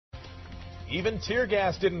Even tear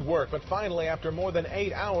gas didn't work, but finally, after more than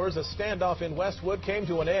 8 hours, a standoff in Westwood came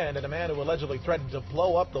to an end, and a man who allegedly threatened to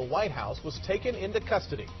blow up the White House was taken into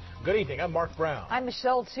custody. Good evening. I'm Mark Brown. I'm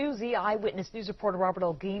Michelle Tuesey. Eyewitness News reporter Robert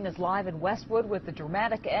Olguin is live in Westwood with the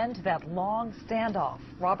dramatic end to that long standoff.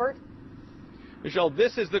 Robert? Michelle,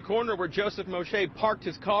 this is the corner where Joseph Moshe parked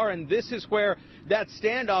his car, and this is where that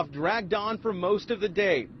standoff dragged on for most of the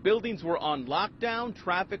day. Buildings were on lockdown,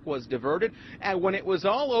 traffic was diverted, and when it was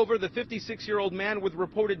all over, the 56-year-old man with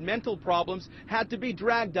reported mental problems had to be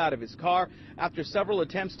dragged out of his car after several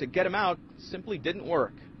attempts to get him out simply didn't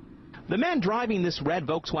work. The man driving this red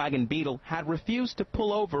Volkswagen Beetle had refused to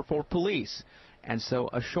pull over for police. And so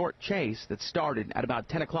a short chase that started at about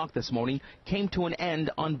 10 o'clock this morning came to an end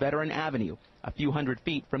on Veteran Avenue, a few hundred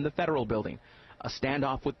feet from the Federal Building. A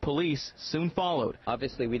standoff with police soon followed.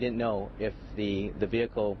 Obviously, we didn't know if the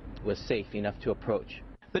vehicle was safe enough to approach.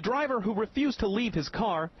 The driver who refused to leave his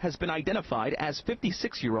car has been identified as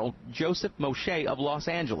 56-year-old Joseph Moshe of Los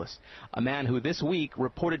Angeles, a man who this week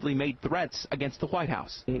reportedly made threats against the White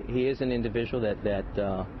House. He is an individual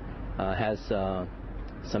that has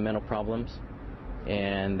some mental problems,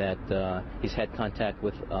 and that he's had contact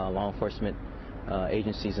with law enforcement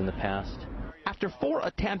agencies in the past. After 4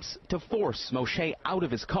 attempts to force Moshe out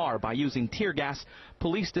of his car by using tear gas,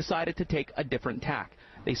 police decided to take a different tack.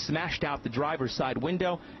 They smashed out the driver's side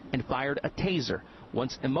window and fired a taser.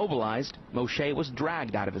 Once immobilized, Moshe was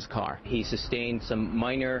dragged out of his car. He sustained some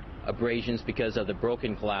minor abrasions because of the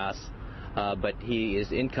broken glass, but he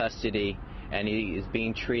is in custody and he is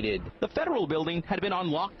being treated. The Federal Building had been on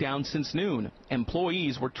lockdown since noon.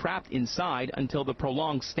 Employees were trapped inside until the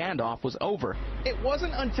prolonged standoff was over. It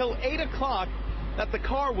wasn't until 8 o'clock that the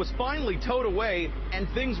car was finally towed away and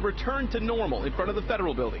things returned to normal in front of the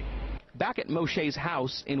Federal Building. Back at Moshe's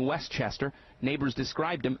house in Westchester, neighbors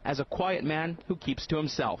described him as a quiet man who keeps to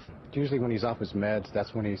himself. Usually when he's off his meds,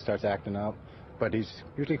 that's when he starts acting up. But he's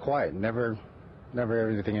usually quiet. Never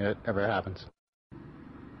anything ever happens.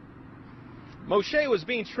 Moshe was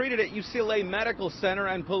being treated at UCLA Medical Center,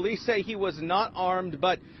 and police say he was not armed,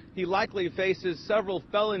 but he likely faces several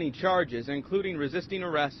felony charges, including resisting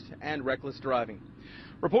arrest and reckless driving.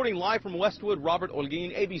 Reporting live from Westwood, Robert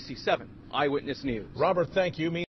Olguin, ABC 7 Eyewitness News. Robert, thank you.